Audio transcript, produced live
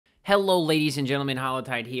Hello, ladies and gentlemen,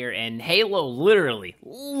 Hollowtide here, and Halo literally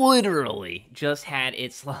just had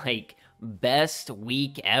its, best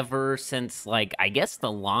week ever since, I guess the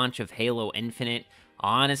launch of Halo Infinite.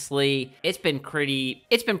 Honestly, it's been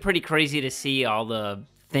pretty crazy to see all the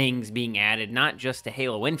things being added, not just to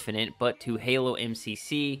Halo Infinite, but to Halo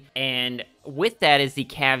MCC. And with that is the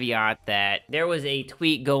caveat that there was a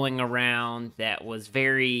tweet going around that was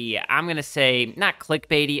very, I'm gonna say, not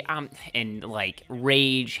clickbaity, and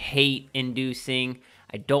rage, hate inducing.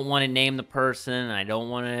 I don't want to name the person. I don't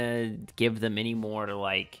want to give them any more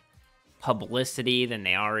publicity than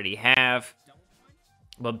they already have.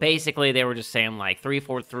 But basically, they were just saying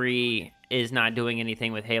 343 is not doing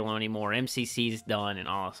anything with Halo anymore. MCC's done and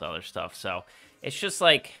all this other stuff. So it's just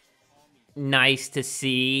nice to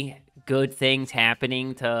see good things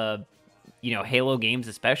happening to, Halo games,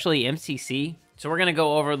 especially MCC. So we're going to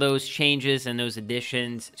go over those changes and those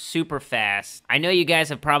additions super fast. I know you guys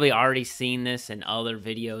have probably already seen this in other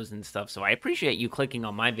videos and stuff, so I appreciate you clicking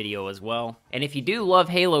on my video as well. And if you do love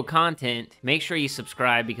Halo content, make sure you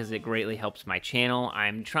subscribe because it greatly helps my channel.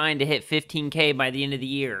 I'm trying to hit 15K by the end of the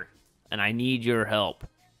year, and I need your help.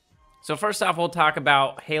 So first off, we'll talk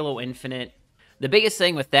about Halo Infinite. The biggest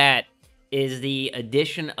thing with that is the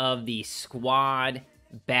addition of the squad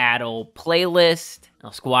battle playlist. Now,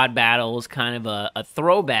 squad battle is kind of a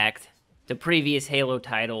throwback to previous Halo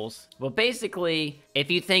titles. But basically,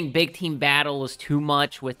 if you think big team battle is too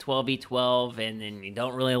much with 12v12 and then you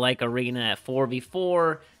don't really like arena at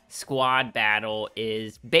 4v4, squad battle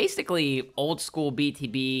is basically old school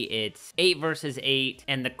BTB. It's 8 versus 8,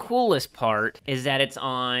 and the coolest part is that it's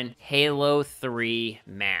on Halo 3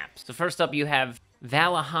 maps. So first up, you have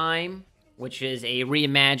Valheim, which is a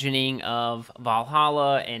reimagining of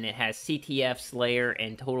Valhalla, and it has CTF, Slayer,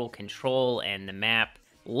 and Total Control, and the map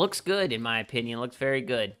looks good, in my opinion. Looks very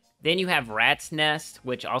good. Then you have Rat's Nest,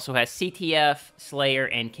 which also has CTF, Slayer,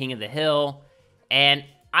 and King of the Hill. And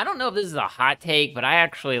I don't know if this is a hot take, but I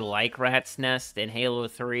actually like Rat's Nest in Halo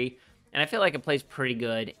 3, and I feel like it plays pretty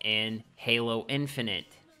good in Halo Infinite.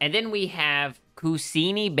 And then we have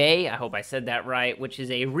Kusini Bay, I hope I said that right, which is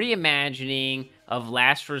a reimagining of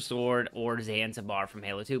Last Resort or Zanzibar from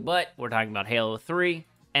Halo 2, but we're talking about Halo 3,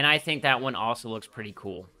 and I think that one also looks pretty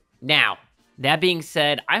cool. Now, that being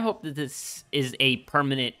said, I hope that this is a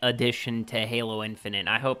permanent addition to Halo Infinite.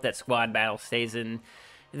 I hope that squad battle stays in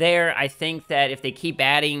there. I think that if they keep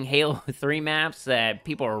adding Halo 3 maps, that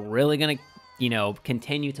people are really going to,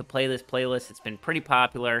 continue to play this playlist. It's been pretty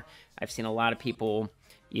popular. I've seen a lot of people,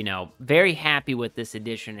 very happy with this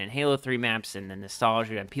addition and Halo 3 maps and the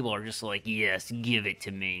nostalgia, and people are just like, yes, give it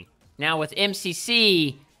to me. Now with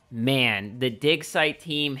MCC, man, the dig site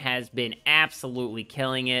team has been absolutely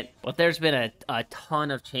killing it, but there's been a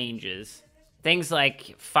ton of changes. Things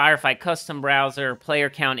like Firefight Custom Browser,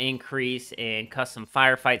 player count increase, and custom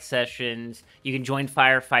firefight sessions. You can join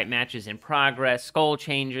firefight matches in progress, skull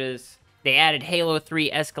changes. They added Halo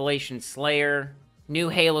 3 Escalation Slayer, new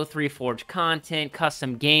Halo 3 Forge content,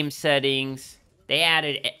 custom game settings. They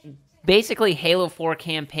added basically Halo 4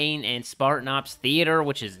 campaign and Spartan Ops Theater,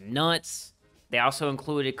 which is nuts. They also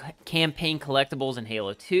included campaign collectibles in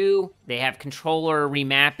Halo 2. They have controller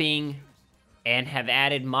remapping and have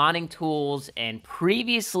added modding tools and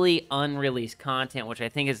previously unreleased content, which I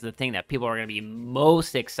think is the thing that people are going to be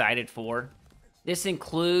most excited for. This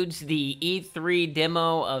includes the E3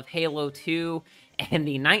 demo of Halo 2 and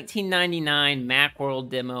the 1999 Macworld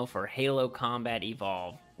demo for Halo Combat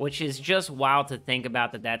Evolved, which is just wild to think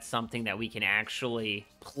about that that's something that we can actually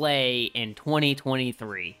play in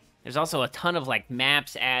 2023. There's also a ton of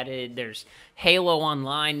maps added. There's Halo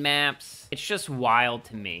Online maps. It's just wild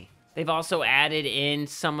to me. They've also added in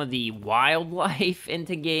some of the wildlife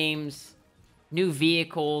into games, new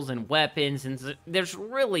vehicles and weapons, and there's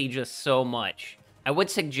really just so much. I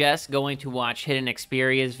would suggest going to watch Hidden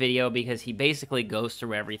Xperia's video because he basically goes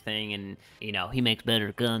through everything and, he makes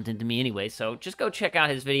better content to me anyway. So just go check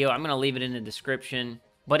out his video. I'm going to leave it in the description.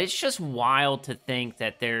 But it's just wild to think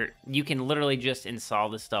that you can literally just install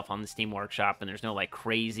this stuff on the Steam Workshop and there's no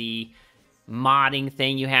crazy modding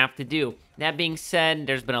thing you have to do. That being said,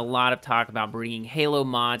 there's been a lot of talk about bringing Halo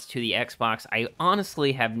mods to the Xbox. I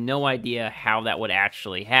honestly have no idea how that would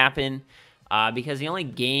actually happen. Because the only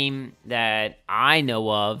game that I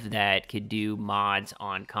know of that could do mods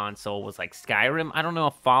on console was Skyrim. I don't know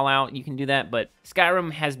if Fallout you can do that, but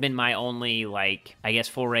Skyrim has been my only I guess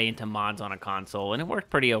foray into mods on a console, and it worked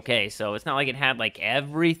pretty okay. So it's not like it had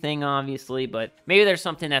everything obviously, but maybe there's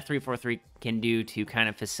something that 343 can do to kind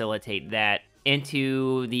of facilitate that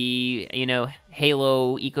into the,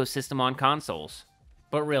 Halo ecosystem on consoles.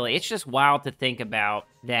 But really, it's just wild to think about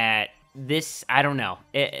that this, I don't know,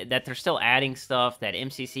 that they're still adding stuff, that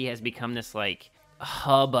MCC has become this, like,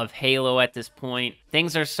 hub of Halo at this point.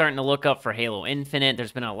 Things are starting to look up for Halo Infinite.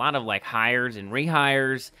 There's been a lot of, like, hires and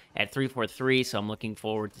rehires at 343, so I'm looking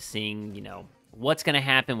forward to seeing, you know, what's going to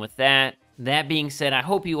happen with that. That being said, I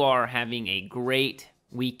hope you are having a great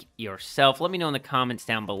week yourself. Let me know in the comments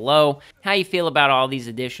down below how you feel about all these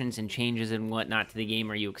additions and changes and whatnot to the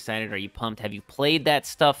game. Are you excited? Are you pumped? Have you played that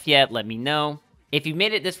stuff yet? Let me know. If you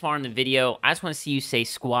made it this far in the video, I just want to see you say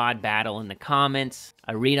squad battle in the comments.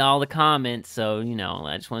 I read all the comments, so, you know,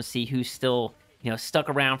 I just want to see who's still, you know, stuck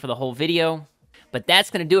around for the whole video. But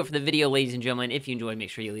that's going to do it for the video, ladies and gentlemen. If you enjoyed, make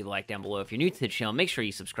sure you leave a like down below. If you're new to the channel, make sure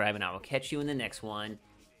you subscribe, and I will catch you in the next one.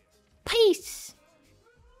 Peace!